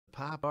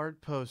pop art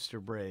poster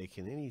break,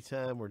 and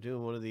anytime we're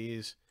doing one of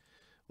these,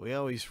 we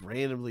always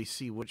randomly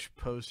see which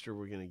poster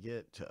we're going to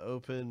get to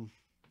open.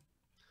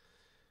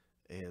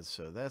 And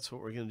so that's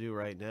what we're going to do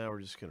right now.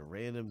 We're just going to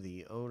random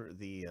the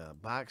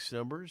box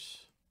numbers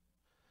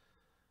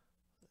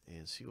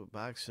and see what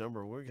box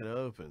number we're going to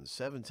open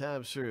 7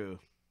 times through.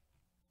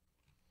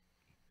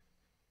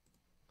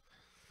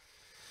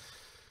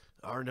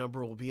 Our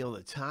number will be on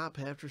the top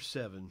after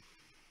 7.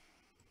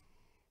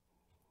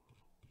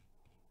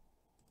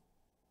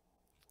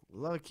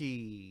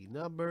 Lucky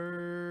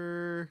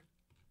number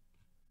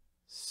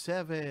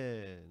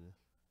 7.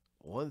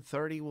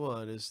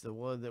 131 is the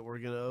one that we're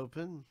going to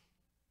open.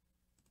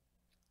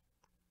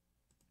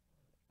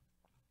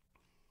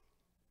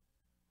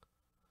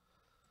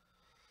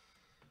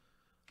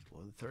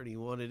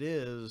 $131 it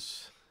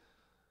is.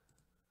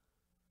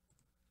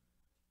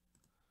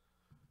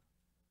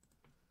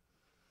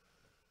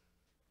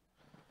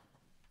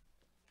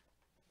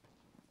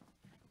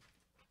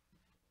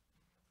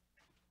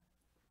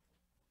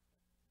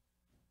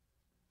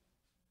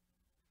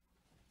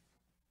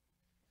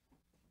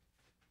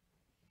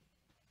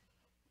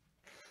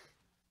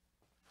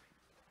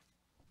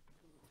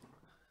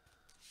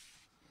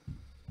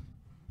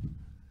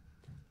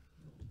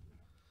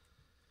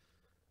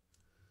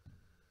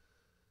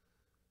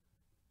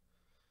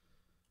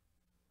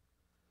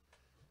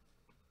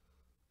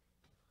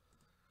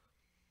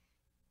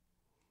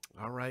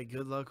 All right,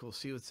 good luck. We'll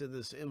see what's in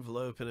this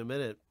envelope in a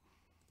minute.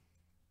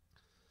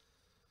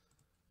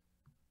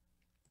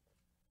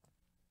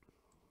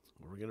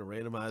 We're going to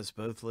randomize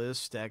both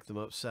lists, stack them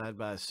up side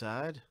by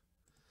side.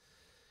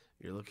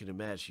 You're looking to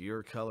match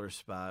your color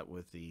spot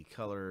with the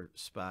color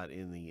spot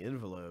in the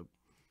envelope.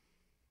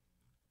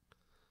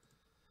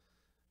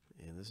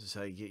 And this is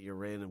how you get your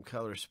random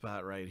color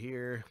spot right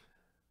here.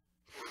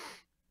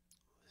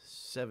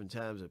 7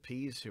 times a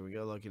piece. Here we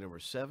go, lucky number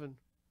 7.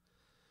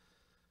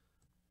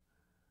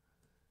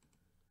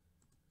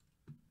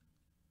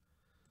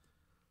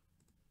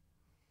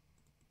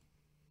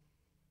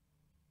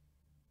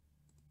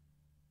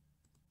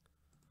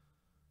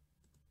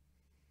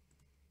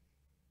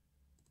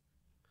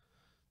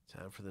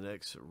 Time for the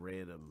next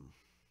random.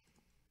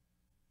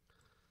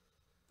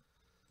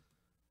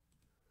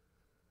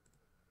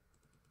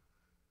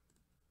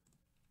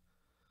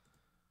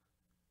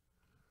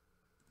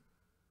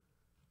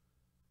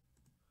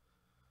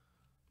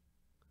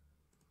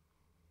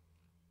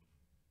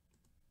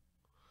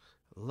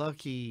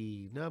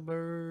 Lucky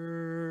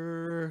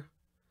number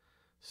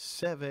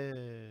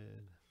 7.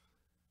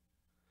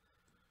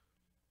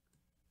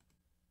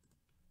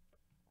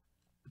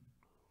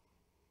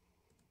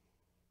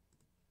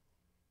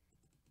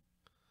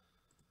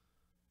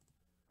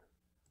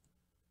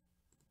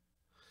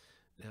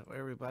 Now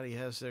everybody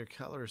has their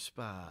color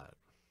spot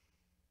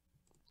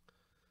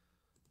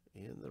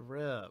in the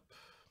rep.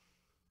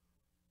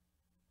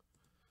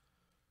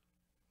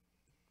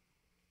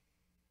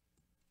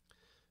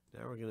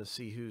 Now we're going to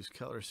see whose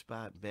color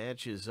spot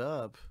matches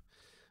up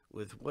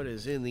with what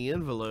is in the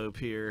envelope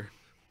here.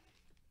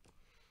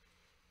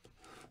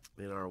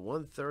 In our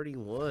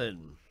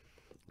 131,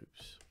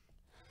 oops,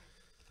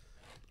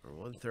 our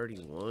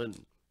 131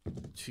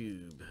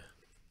 tube.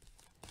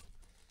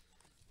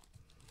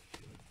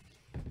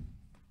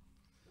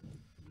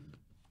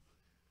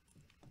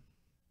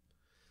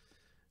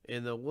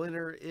 And the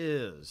winner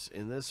is,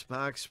 in this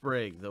box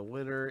break, the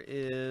winner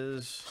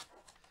is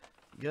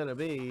gonna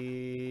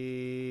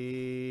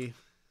be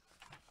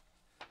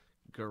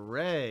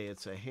Gray.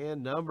 It's a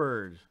hand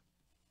numbered.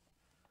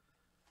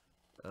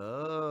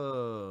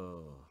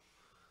 Oh.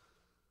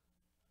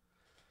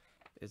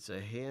 It's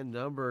a hand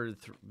numbered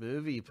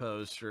movie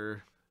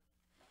poster.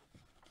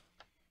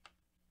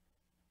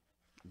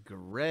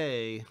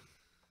 Gray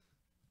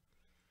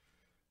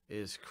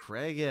is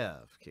Craig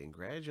F.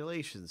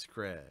 Congratulations,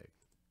 Craig.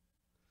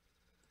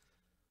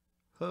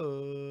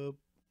 Hope.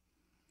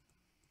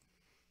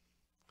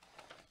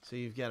 So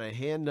you've got a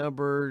hand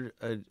numbered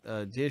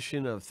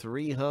edition of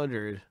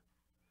 300,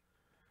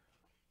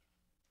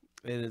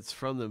 and it's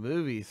from the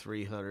movie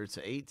 300. It's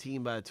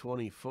 18 by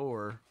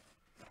 24.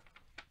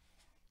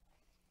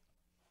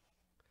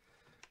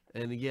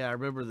 And yeah, I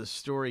remember the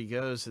story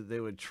goes that they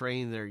would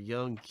train their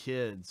young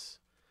kids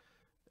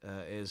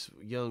as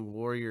young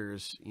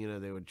warriors. You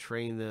know, they would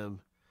train them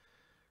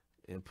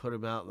and put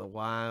them out in the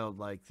wild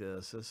like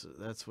this.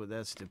 That's what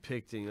that's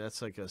depicting.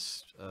 That's like a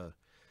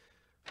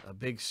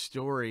big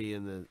story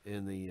in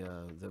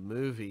the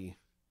movie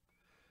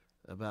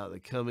about the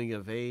coming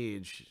of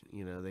age.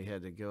 You know, they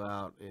had to go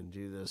out and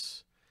do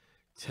this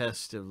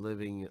test of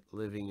living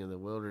in the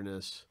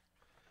wilderness.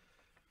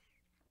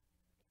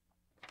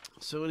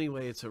 So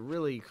anyway, it's a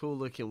really cool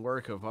looking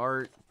work of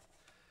art.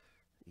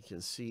 You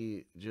can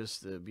see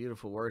just the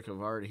beautiful work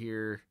of art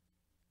here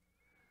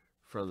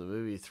from the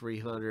movie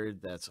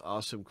 300. That's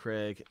awesome,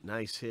 Craig.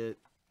 Nice hit.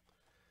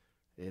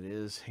 It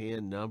is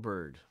hand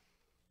numbered.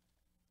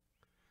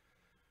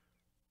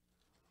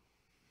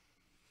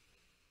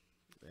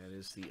 That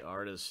is the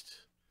artist.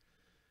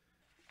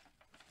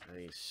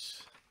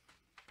 Nice.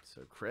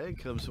 So Craig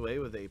comes away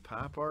with a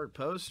pop art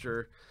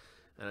poster,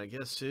 and I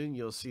guess soon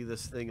you'll see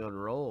this thing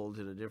unrolled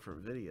in a different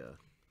video.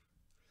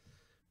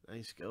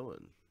 Nice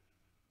going.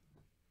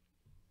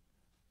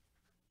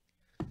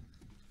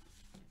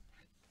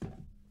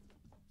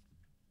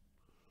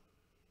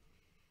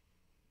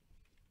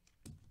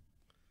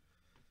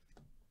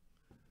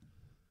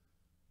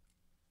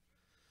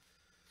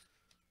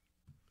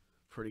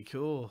 Pretty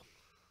cool.